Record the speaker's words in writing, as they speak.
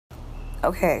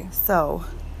Okay, so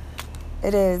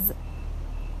it is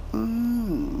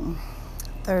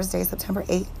Thursday, September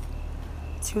 8th,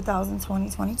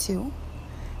 2022,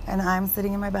 and I'm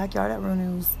sitting in my backyard at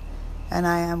Runu's, and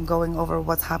I am going over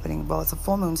what's happening. Well, it's a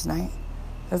full moon tonight.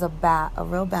 There's a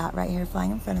real bat right here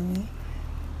flying in front of me.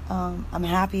 I'm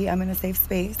happy. I'm in a safe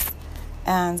space,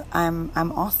 and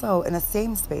I'm also in a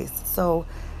same space. So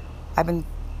I've been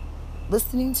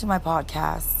listening to my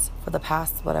podcasts for the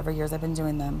past whatever years I've been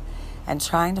doing them, and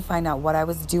trying to find out what I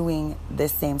was doing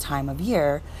this same time of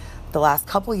year the last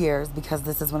couple years, because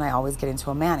this is when I always get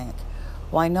into a manic.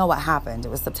 Well, I know what happened. It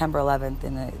was September 11th,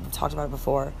 and I talked about it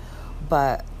before,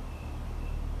 but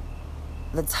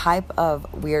the type of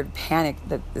weird panic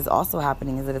that is also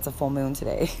happening is that it's a full moon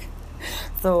today.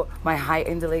 So my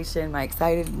heightened elation, my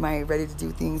excited, my ready to do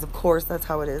things, of course, that's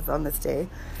how it is on this day.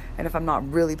 And if I'm not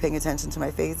really paying attention to my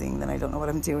phasing, then I don't know what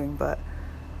I'm doing, but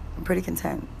I'm pretty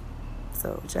content.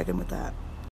 So check in with that.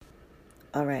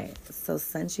 All right, so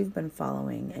since you've been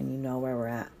following and you know where we're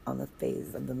at on the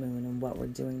phase of the moon and what we're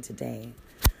doing today,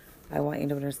 I want you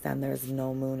to understand there is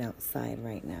no moon outside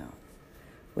right now.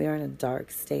 We are in a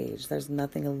dark stage. There's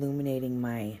nothing illuminating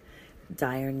my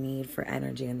dire need for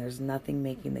energy, and there's nothing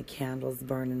making the candles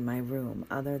burn in my room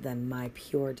other than my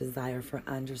pure desire for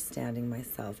understanding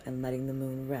myself and letting the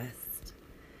moon rest,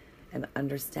 and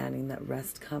understanding that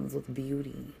rest comes with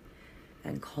beauty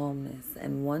and calmness.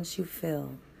 And once you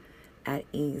feel at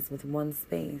ease with one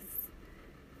space,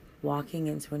 walking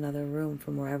into another room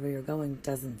from wherever you're going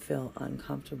doesn't feel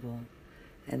uncomfortable.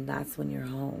 And that's when you're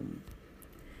home.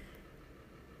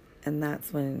 And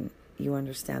that's when you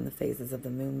understand the phases of the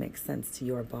moon make sense to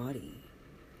your body.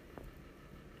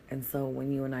 And so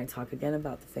when you and I talk again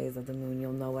about the phase of the moon,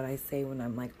 you'll know what I say when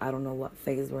I'm like, I don't know what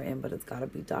phase we're in, but it's got to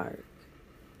be dark.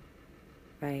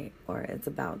 Right? Or it's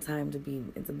about time to be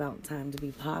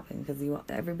popping, because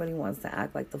everybody wants to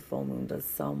act like the full moon does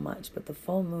so much, but the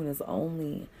full moon is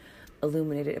only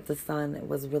illuminated if the sun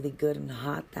was really good and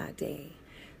hot that day.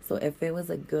 So if it was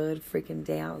a good freaking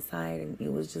day outside and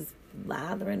you was just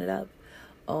lathering it up,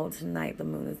 oh, tonight the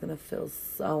moon is going to feel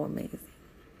so amazing.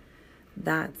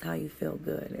 That's how you feel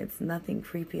good. It's nothing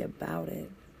creepy about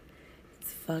it.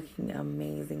 It's fucking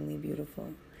amazingly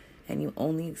beautiful. And you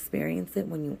only experience it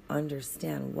when you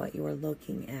understand what you are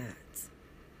looking at.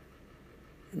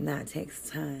 And that takes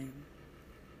time.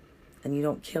 And you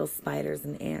don't kill spiders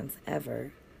and ants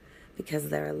ever, because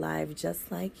they're alive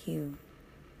just like you.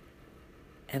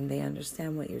 And they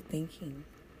understand what you're thinking.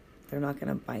 They're not going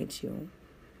to bite you.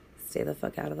 Stay the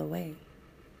fuck out of the way.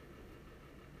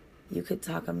 You could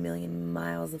talk 1,000,000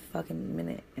 miles a fucking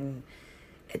minute and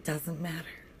it doesn't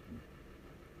matter.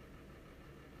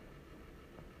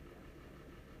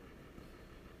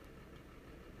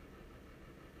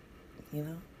 You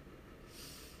know?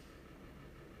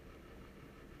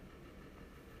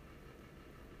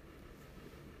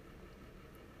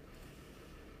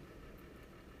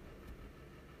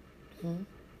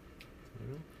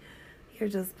 You're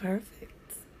just perfect.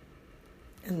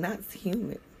 And that's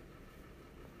human.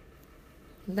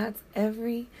 That's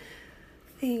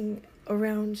everything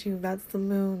around you. That's the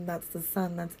moon. That's the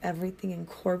sun. That's everything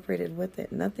incorporated with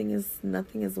it. Nothing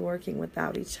is working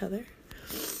without each other.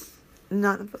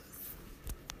 None of us.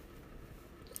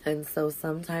 And so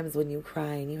sometimes when you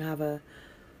cry and you have a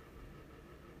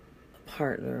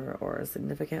partner or a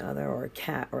significant other or a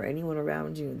cat or anyone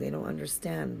around you, they don't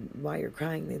understand why you're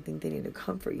crying. They think they need to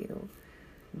comfort you.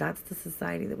 That's the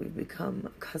society that we've become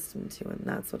accustomed to, and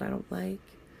that's what I don't like.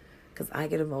 Because I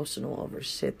get emotional over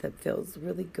shit that feels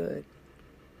really good.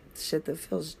 Shit that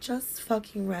feels just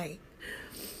fucking right.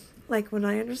 Like when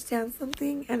I understand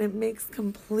something and it makes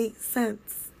complete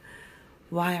sense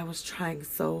why I was trying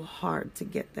so hard to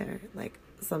get there. Like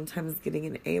sometimes getting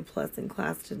an A+ in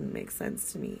class didn't make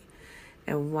sense to me.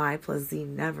 And Y plus Z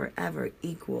never ever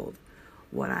equaled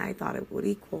what I thought it would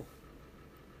equal.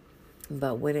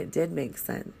 But when it did make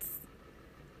sense,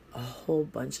 a whole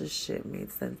bunch of shit made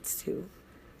sense too.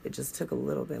 It just took a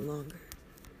little bit longer.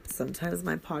 Sometimes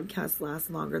my podcasts last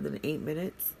longer than 8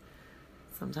 minutes.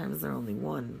 Sometimes they're only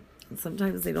 1. And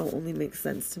sometimes they don't only make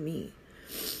sense to me.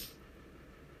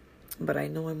 But I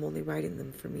know I'm only writing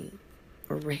them for me.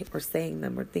 Or saying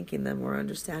them or thinking them or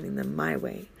understanding them my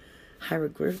way.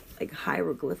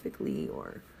 Hieroglyphically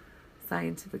or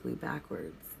scientifically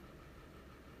backwards.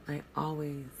 I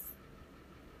always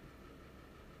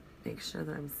make sure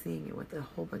that I'm seeing it with a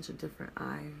whole bunch of different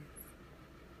eyes.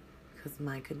 Because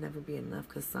mine could never be enough.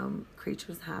 Because some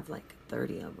creatures have like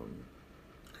 30 of them.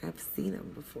 I have seen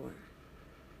them before.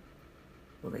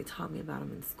 Well, they taught me about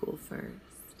them in school first.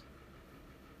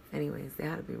 Anyways, they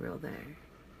had to be real there.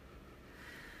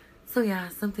 So yeah,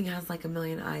 something has like a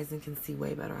million eyes and can see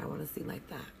way better. I want to see like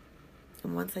that.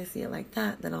 And once I see it like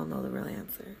that, then I'll know the real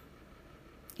answer.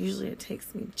 Usually it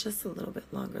takes me just a little bit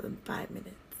longer than 5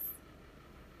 minutes.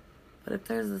 But if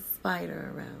there's a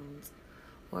spider around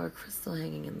or a crystal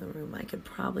hanging in the room, I could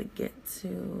probably get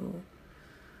to,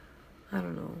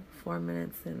 4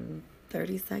 minutes and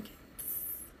 30 seconds.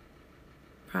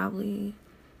 Probably.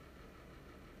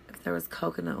 If there was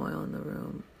coconut oil in the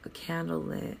room, a candle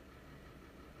lit,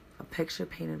 a picture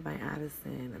painted by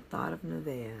Addison, a thought of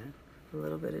Nevaeh, a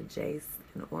little bit of Jace,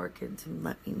 an orchid to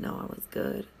let me know I was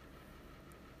good.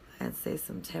 I'd say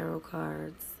some tarot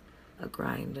cards, a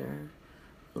grinder,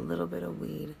 a little bit of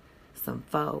weed, some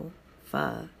pho,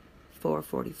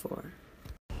 444.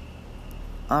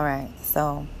 Alright,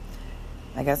 so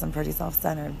I guess I'm pretty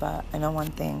self-centered, but I know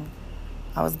one thing.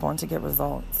 I was born to get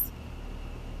results.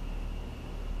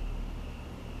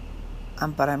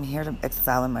 But I'm here to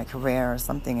excel in my career or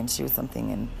something and choose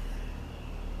something, and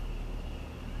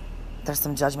there's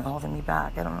some judgment holding me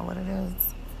back. I don't know what it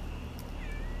is.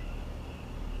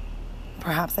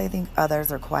 Perhaps I think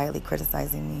others are quietly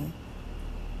criticizing me,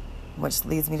 which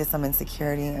leads me to some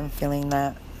insecurity and feeling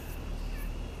that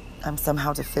I'm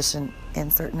somehow deficient in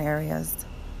certain areas.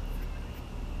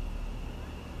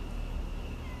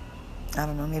 I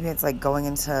don't know, maybe it's like going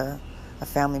into a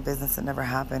family business that never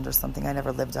happened or something. I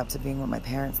never lived up to being what my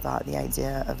parents thought the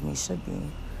idea of me should be.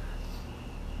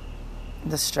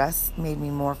 The stress made me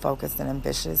more focused and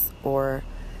ambitious, or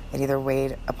it either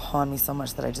weighed upon me so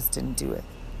much that I just didn't do it.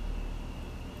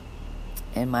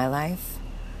 In my life,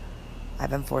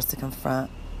 I've been forced to confront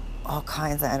all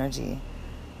kinds of energy.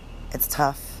 It's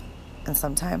tough, and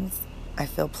sometimes I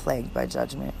feel plagued by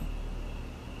judgment.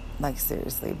 Like,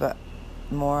 seriously, but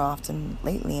more often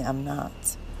lately, I'm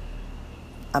not.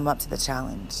 I'm up to the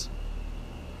challenge.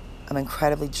 I'm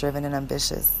incredibly driven and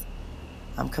ambitious.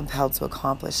 I'm compelled to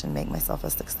accomplish and make myself a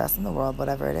success in the world,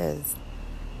 whatever it is.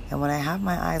 And when I have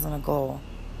my eyes on a goal,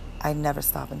 I never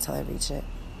stop until I reach it.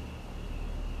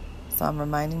 So I'm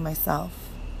reminding myself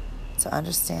to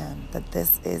understand that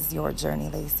this is your journey,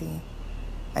 Lacey,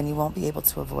 and you won't be able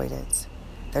to avoid it.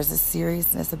 There's a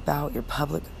seriousness about your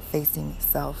public-facing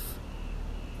self.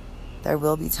 There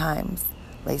will be times,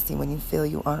 Lacey, when you feel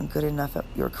you aren't good enough at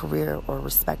your career or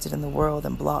respected in the world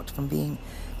and blocked from being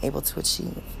able to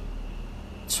achieve.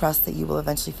 Trust that you will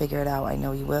eventually figure it out. I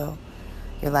know you will.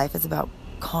 Your life is about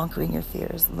conquering your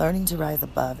fears, learning to rise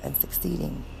above, and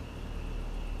succeeding.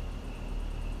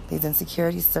 These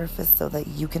insecurities surface so that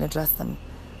you can address them.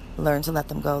 Learn to let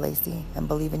them go, Lacey, and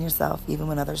believe in yourself even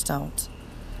when others don't.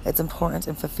 It's important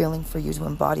and fulfilling for you to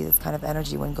embody this kind of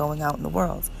energy when going out in the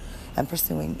world and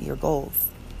pursuing your goals.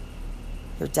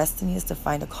 Your destiny is to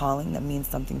find a calling that means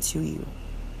something to you.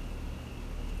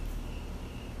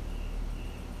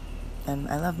 And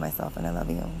I love myself and I love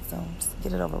you, so just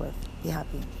get it over with. Be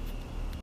happy.